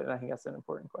examples, but I think that's an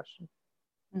important question.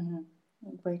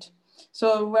 Great.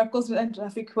 So we're close to the end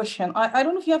of the question. I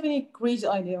don't know if you have any crazy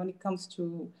idea when it comes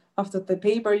to, after the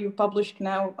paper you published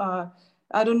now,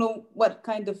 I don't know what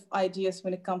kind of ideas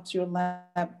when it comes to your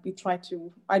lab you try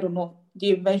to, I don't know, do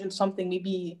you envision something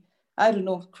maybe, I don't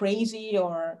know, crazy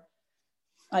or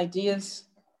ideas?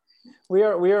 We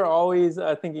are always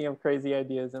thinking of crazy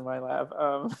ideas in my lab.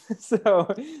 So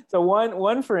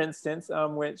one for instance,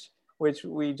 which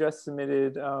we just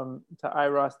submitted to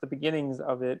IROS, the beginnings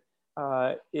of it,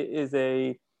 is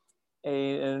an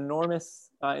enormous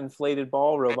inflated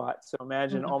ball robot. So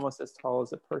imagine almost as tall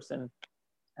as a person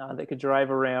that could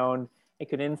drive around. It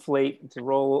could inflate to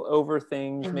roll over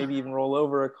things, maybe even roll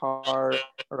over a car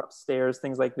or upstairs,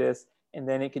 things like this. And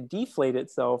then it could deflate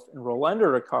itself and roll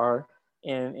under a car.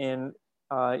 And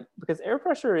because air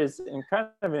pressure is kind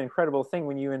of an incredible thing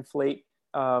when you inflate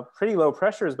pretty low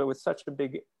pressures, but with such a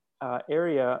big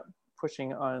area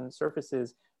pushing on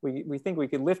surfaces, we think we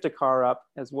could lift a car up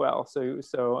as well. So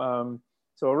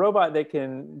a robot that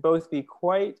can both be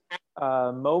quite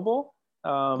mobile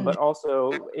but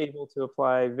also able to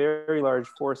apply very large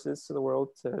forces to the world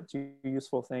to do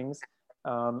useful things,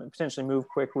 potentially move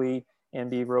quickly and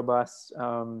be robust.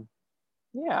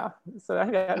 Yeah, so I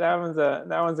think that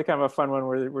one's a kind of a fun one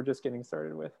we're just getting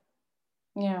started with.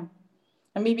 Yeah,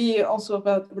 and maybe also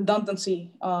about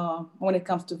redundancy when it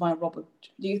comes to Vine robot.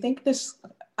 Do you think this?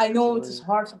 I know it is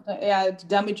hard sometimes. Yeah, it's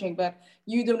damaging, but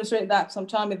you demonstrate that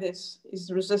sometimes it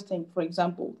is resisting, for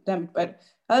example, damage. But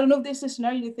I don't know if this is a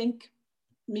scenario you think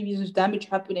maybe there's damage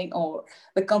happening, or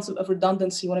the concept of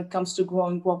redundancy when it comes to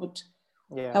growing robot.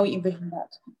 Yeah. How you envision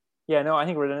that? Yeah, no, I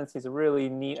think redundancy is a really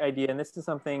neat idea, and this is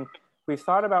something we've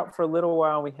thought about for a little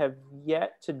while. We have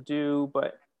yet to do,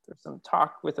 but there's some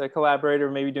talk with a collaborator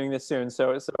maybe doing this soon.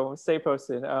 So stay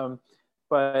posted.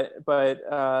 But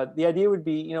the idea would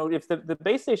be, if the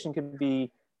base station could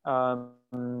be,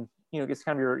 it's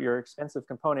kind of your expensive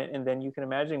component, and then you can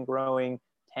imagine growing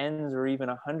tens or even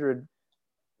 100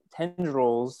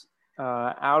 tendrils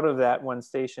out of that one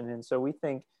station. And so we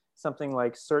think something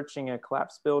like searching a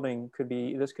collapsed building could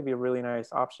be a really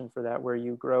nice option for that, where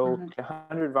you grow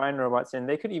 100 Vine robots, and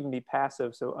they could even be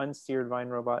passive, so unsteered Vine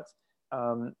robots,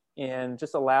 and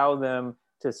just allow them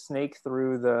to snake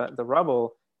through the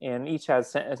rubble, and each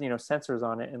has sensors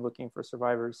on it and looking for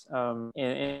survivors.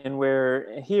 And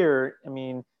where here, I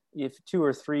mean, if 2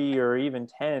 or 3 or even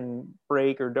 10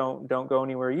 break or don't go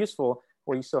anywhere useful,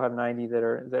 well, you still have 90 that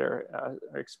are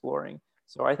exploring.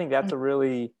 So I think that's a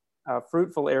really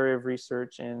fruitful area of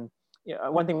research. And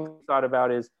one thing we thought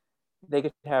about is they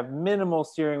could have minimal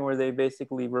steering, where they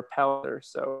basically repel.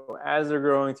 So as they're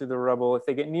growing through the rubble, if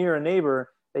they get near a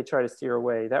neighbor, they try to steer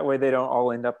away. That way they don't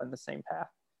all end up in the same path.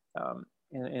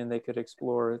 And they could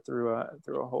explore through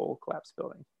a whole collapsed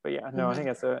building. But yeah, no, I think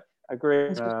that's a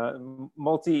great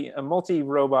multi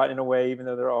robot in a way, even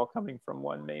though they're all coming from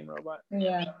one main robot.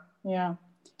 Yeah.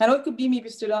 And what could be, maybe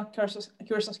still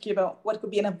curiosity about what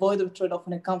could be an avoidable trade-off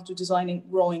when it comes to designing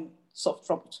growing soft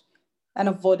robots? An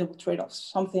avoidable trade-off,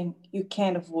 something you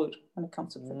can't avoid when it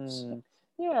comes to this.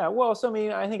 Yeah, well, so I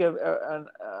mean, I think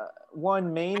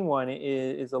one main one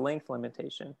is a length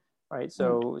limitation, right?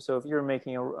 So if you're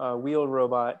making a wheeled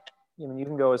robot, you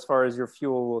can go as far as your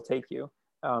fuel will take you.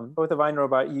 But with a Vine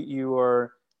robot, you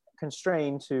are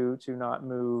constrained to not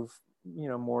move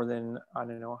more than, I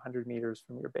don't know, 100 meters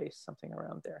from your base, something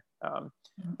around there.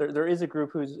 There is a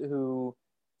group who's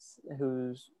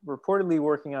reportedly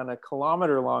working on a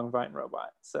kilometer-long Vine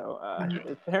robot. So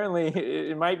apparently,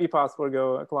 it might be possible to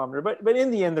go a kilometer, but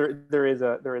in the end, there is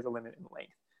a limit in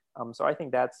length. So I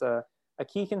think that's a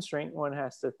key constraint one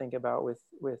has to think about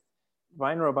with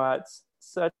Vine robots,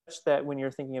 such that when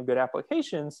you're thinking of good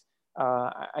applications,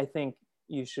 I think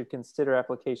you should consider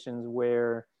applications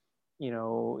where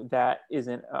that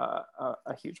isn't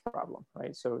a huge problem,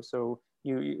 right? So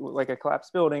you like a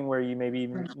collapsed building where you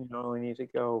maybe only need to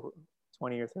go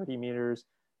 20 or 30 meters,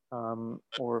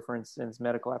 or for instance,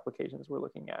 medical applications we're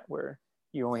looking at where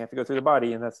you only have to go through the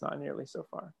body, and that's not nearly so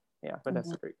far. Yeah, but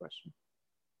that's a great question.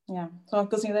 Yeah. So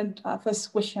then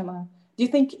first question, do you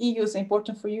think ego is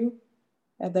important for you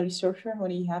as a researcher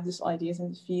when you have these ideas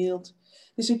in the field? Do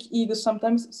you think ego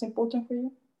sometimes is important for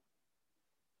you?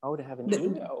 Oh, to have an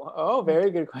ego. Oh, very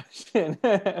good question.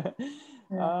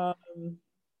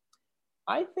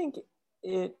 I think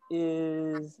it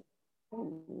is.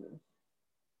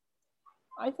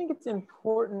 I think it's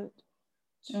important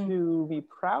to be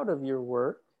proud of your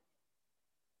work,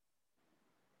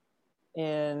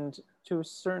 and to a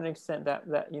certain extent that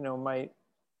might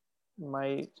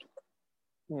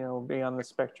be on the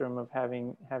spectrum of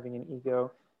having an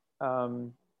ego.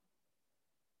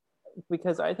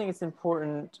 Because I think it's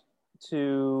important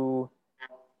to,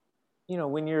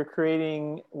 when you're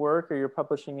creating work or you're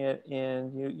publishing it,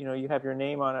 and you have your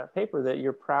name on a paper, that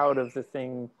you're proud of the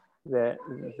thing that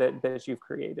you've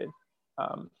created.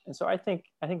 And so I think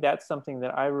that's something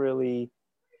that I really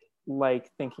like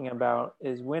thinking about,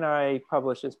 is when I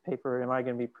publish this paper, am I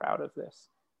going to be proud of this?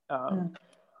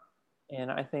 And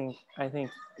I think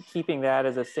keeping that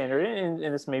as a standard,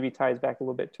 and this maybe ties back a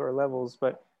little bit to our levels,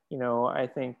 but I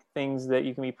think things that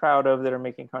you can be proud of that are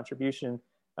making contribution,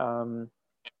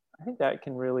 I think that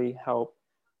can really help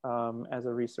as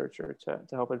a researcher to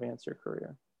help advance your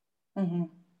career. And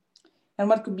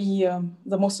what could be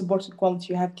the most important quality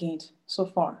you have gained so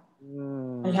far,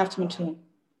 and you have to maintain?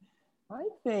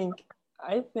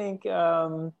 I think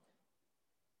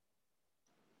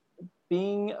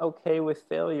being okay with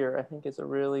failure, I think, is a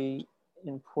really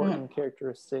important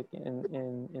characteristic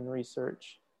in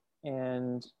research.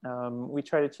 And we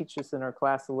try to teach this in our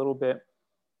class a little bit,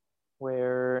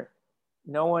 where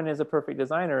no one is a perfect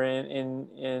designer,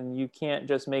 and you can't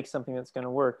just make something that's going to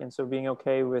work. And so being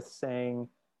okay with saying,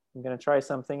 I'm going to try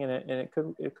something and it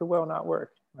could well not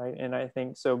work, right? And I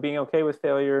think so being okay with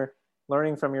failure,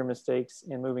 learning from your mistakes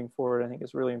and moving forward, I think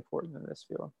is really important in this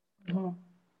field. Mm-hmm.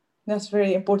 That's a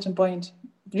very important point.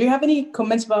 Do you have any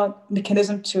comments about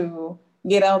mechanism to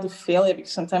get out of failure?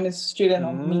 Because sometimes student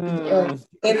maybe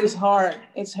it is hard.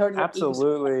 It's hard.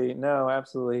 Absolutely. No,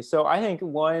 absolutely. So I think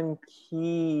one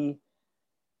key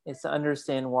is to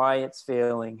understand why it's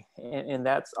failing. And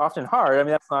that's often hard. I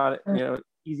mean, that's not,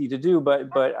 easy to do, but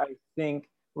I think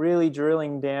really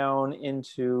drilling down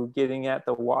into getting at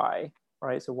the why,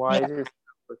 right? So why is it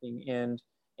working? And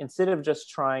instead of just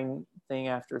trying thing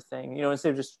after thing, instead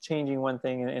of just changing one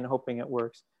thing and hoping it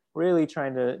works, really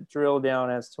trying to drill down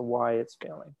as to why it's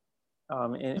failing.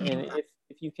 And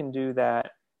if you can do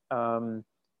that,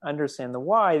 understand the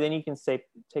why, then you can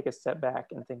take a step back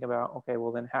and think about, okay,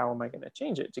 well then how am I going to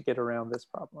change it to get around this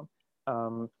problem?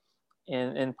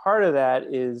 And part of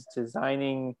that is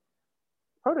designing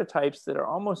prototypes that are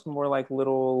almost more like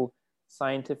little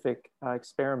scientific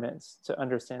experiments to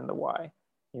understand the why.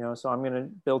 So I'm going to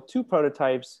build 2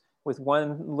 prototypes with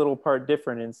one little part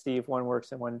different and see if one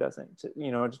works and one doesn't.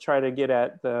 To try to get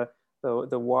at the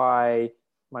why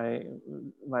my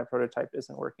prototype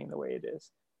isn't working the way it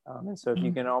is. And so if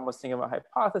you can almost think of a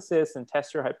hypothesis and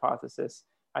test your hypothesis,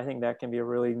 I think that can be a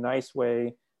really nice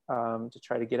way to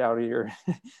try to get out of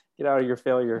your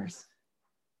failures.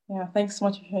 Yeah, thanks so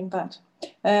much for sharing that.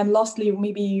 And lastly,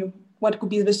 maybe what could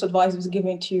be the best advice was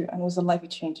given to you and was the life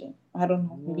changing? I don't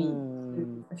know,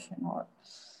 maybe question or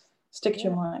stick to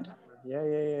your mind.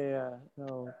 Yeah.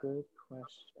 No, good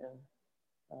question.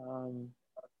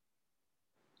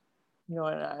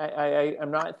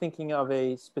 I'm not thinking of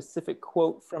a specific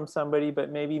quote from somebody, but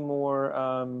maybe more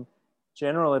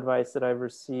general advice that I've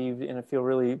received, and I feel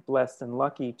really blessed and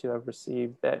lucky to have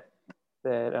received that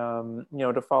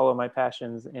to follow my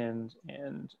passions and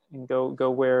go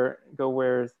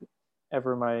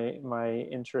wherever my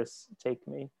interests take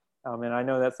me. And I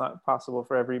know that's not possible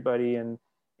for everybody,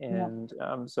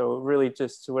 so really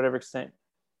just to whatever extent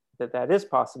that is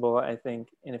possible, I think,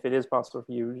 and if it is possible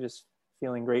for you, just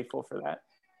feeling grateful for that.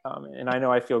 And I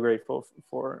know I feel grateful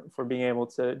for being able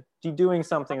to be doing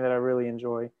something that I really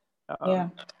enjoy.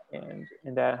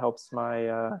 And that helps my,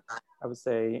 I would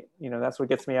say, that's what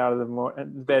gets me out of the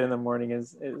bed in the morning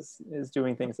is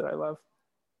doing things that I love.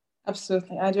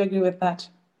 Absolutely. I do agree with that.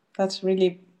 That's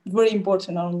really very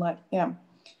important on life. Yeah.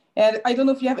 And I don't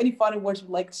know if you have any final words you'd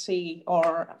like to say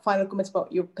or final comments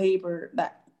about your paper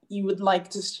that you would like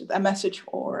to a message,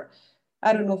 or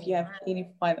I don't know if you have any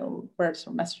final words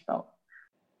or message about.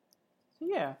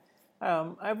 Yeah.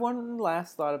 I have one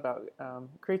last thought about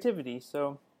creativity.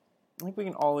 So I think we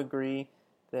can all agree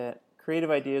that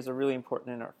creative ideas are really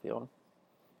important in our field.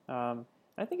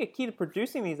 I think a key to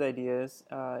producing these ideas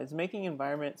is making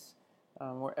environments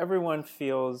where everyone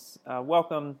feels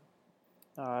welcome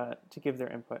to give their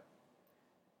input.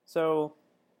 So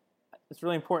it's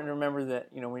really important to remember that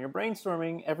when you're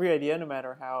brainstorming, every idea, no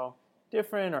matter how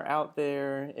different or out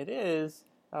there it is,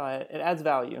 it adds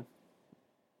value.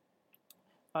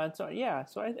 So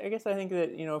I guess I think that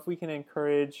if we can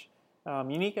encourage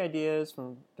unique ideas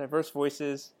from diverse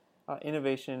voices,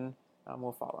 innovation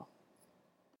will follow.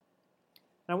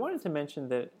 And I wanted to mention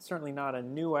that it's certainly not a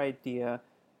new idea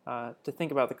to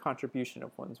think about the contribution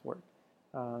of one's work.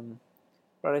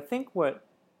 But I think what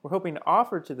we're hoping to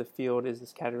offer to the field is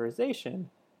this categorization,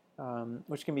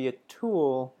 which can be a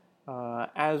tool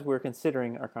as we're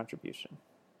considering our contribution.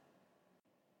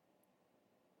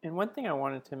 And one thing I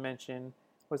wanted to mention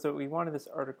was that we wanted this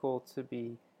article to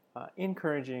be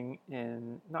encouraging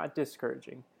and not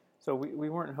discouraging. So we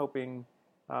weren't hoping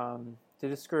to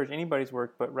discourage anybody's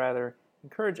work, but rather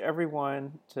encourage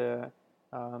everyone to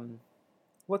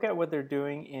look at what they're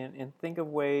doing and think of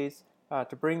ways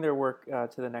to bring their work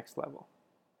to the next level.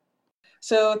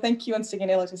 So thank you once again,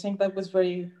 Alex. I think that was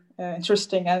very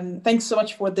interesting. And thanks so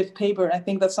much for the paper. I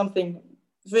think that's something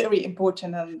very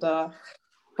important and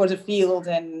for the field.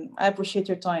 And I appreciate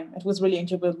your time. It was really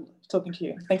enjoyable talking to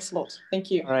you. Thanks a lot.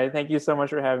 Thank you. All right. Thank you so much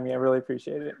for having me. I really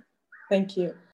appreciate it. Thank you.